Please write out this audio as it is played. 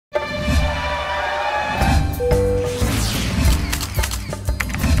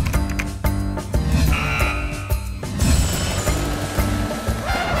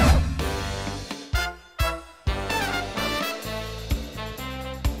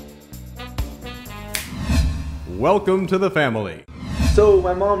Welcome to the family. So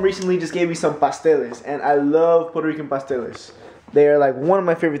my mom recently just gave me some pasteles, and I love Puerto Rican pasteles. They are like one of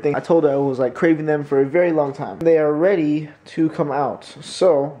my favorite things. I told her I was like craving them for a very long time. They are ready to come out.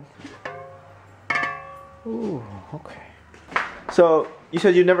 So, ooh, okay. So you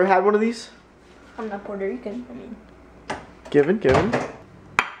said you never had one of these? I'm not Puerto Rican. I mean, Given.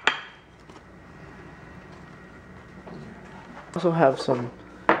 Also have some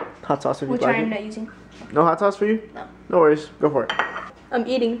hot sauce if you which like I am it. not using. No hot sauce for you? No. No worries. Go for it. I'm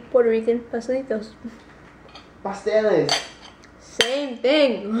eating Puerto Rican pastelitos. Pasteles. Same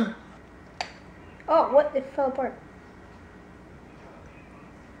thing. Oh, what? It fell apart.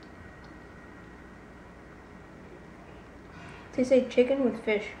 Tastes like chicken with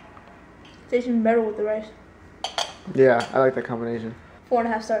fish. Tastes even better with the rice. Yeah, I like that combination.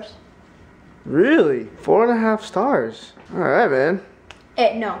 4.5 stars. Really? 4.5 stars. All right, man.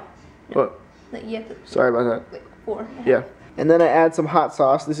 No. What? Like, you have to, Sorry about that. like 4.5. Yeah. And then I add some hot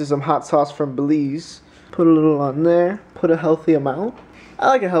sauce. This is some hot sauce from Belize. Put a little on there. Put a healthy amount. I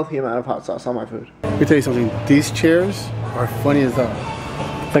like a healthy amount of hot sauce on my food. Let me tell you something. These chairs are funny as hell.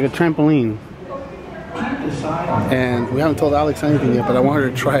 It's like a trampoline. And we haven't told Alex anything yet, but I want her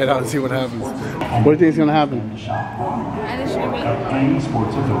to try it out and see what happens. What do you think is gonna happen?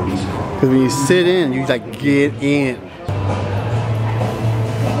 Because when you sit in, you like get in.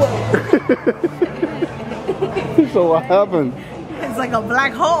 So what happened? It's like a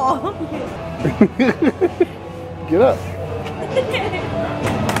black hole. Get up.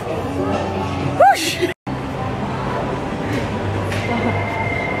 Whoosh!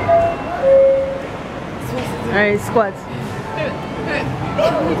 Alright, squats. You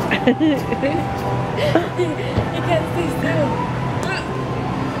can't stay still.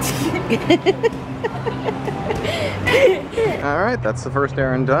 Alright, that's the first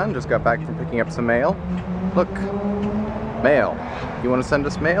errand done. Just got back from picking up some mail. Look, mail. You want to send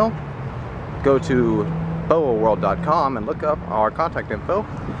us mail? Go to BOWAworld.com and look up our contact info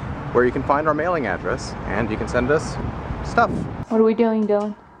where you can find our mailing address and you can send us stuff. What are we doing,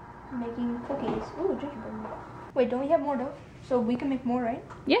 Dylan? Making cookies. Ooh, gingerbread. Wait, don't we have more dough? So we can make more, right?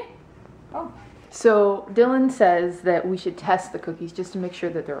 Yeah. Oh. So Dylan says that we should test the cookies just to make sure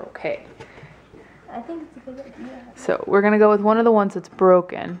that they're okay. I think it's a good idea. So we're gonna go with one of the ones that's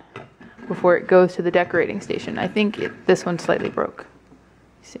broken before it goes to the decorating station. I think this one slightly broke.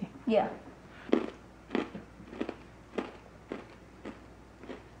 See? Yeah.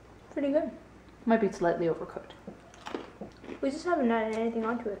 Pretty good. Might be slightly overcooked. We just haven't added anything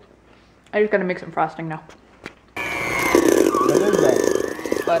onto it. I just gotta make some frosting now. What is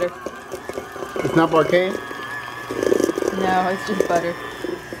that? Butter. It's not parquet? No, it's just butter.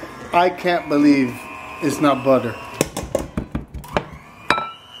 I can't believe it's not butter.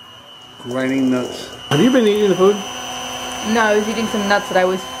 Grinding nuts. Have you been eating the food? No, I was eating some nuts that I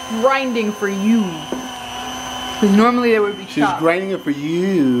was grinding for you. Because normally they would be She's chopped. grinding it for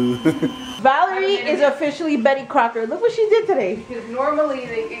you. Valerie is officially Betty Crocker. Look what she did today. Because normally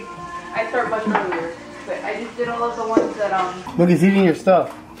I start much earlier. But I just did all of the ones that Look, he's eating your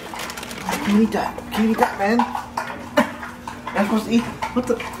stuff. Can't eat that. Can't eat that, man. You're not supposed to eat. What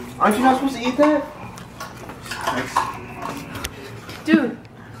the? Aren't you not supposed to eat that? Dude,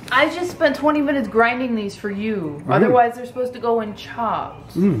 I just spent 20 minutes grinding these for you. Otherwise they're supposed to go in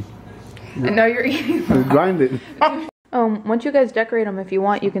chopped. And now you're eating them. Grind it. Once you guys decorate them, if you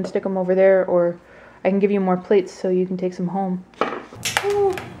want, you can stick them over there, or I can give you more plates so you can take some home.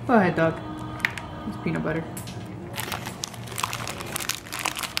 Oh, go ahead, dog. It's peanut butter.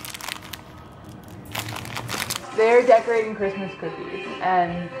 They're decorating Christmas cookies,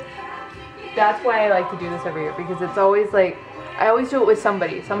 and that's why I like to do this every year, because it's always like, I always do it with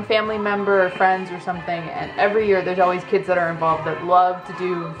somebody, some family member or friends or something, and every year there's always kids that are involved that love to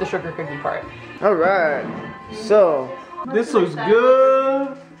do the sugar cookie part. All right. So this looks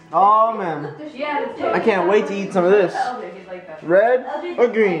good. Oh man, I can't wait to eat some of this. Red or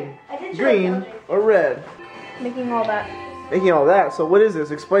green? Green or red? Making all that. Making all that. So what is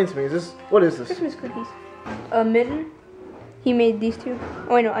this? Explain to me. What is this? Christmas cookies. Mitten. He made these two.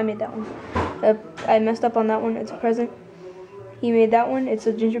 Oh wait, no, I made that one. I messed up on that one. It's a present. He made that one. It's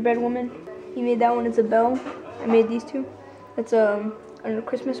a gingerbread woman. He made that one. It's a bell. I made these two. It's a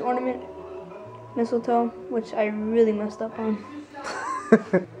Christmas ornament. Mistletoe, which I really messed up on.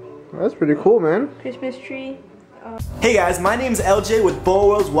 That's pretty cool, man. Christmas tree. Hey guys, my name is LJ with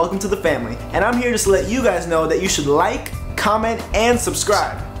BOWAworld's Welcome to the Family, and I'm here just to let you guys know that you should like, comment, and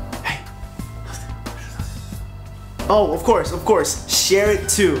subscribe. Hey. Oh, of course, share it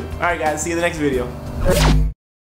too. Alright guys, see you in the next video.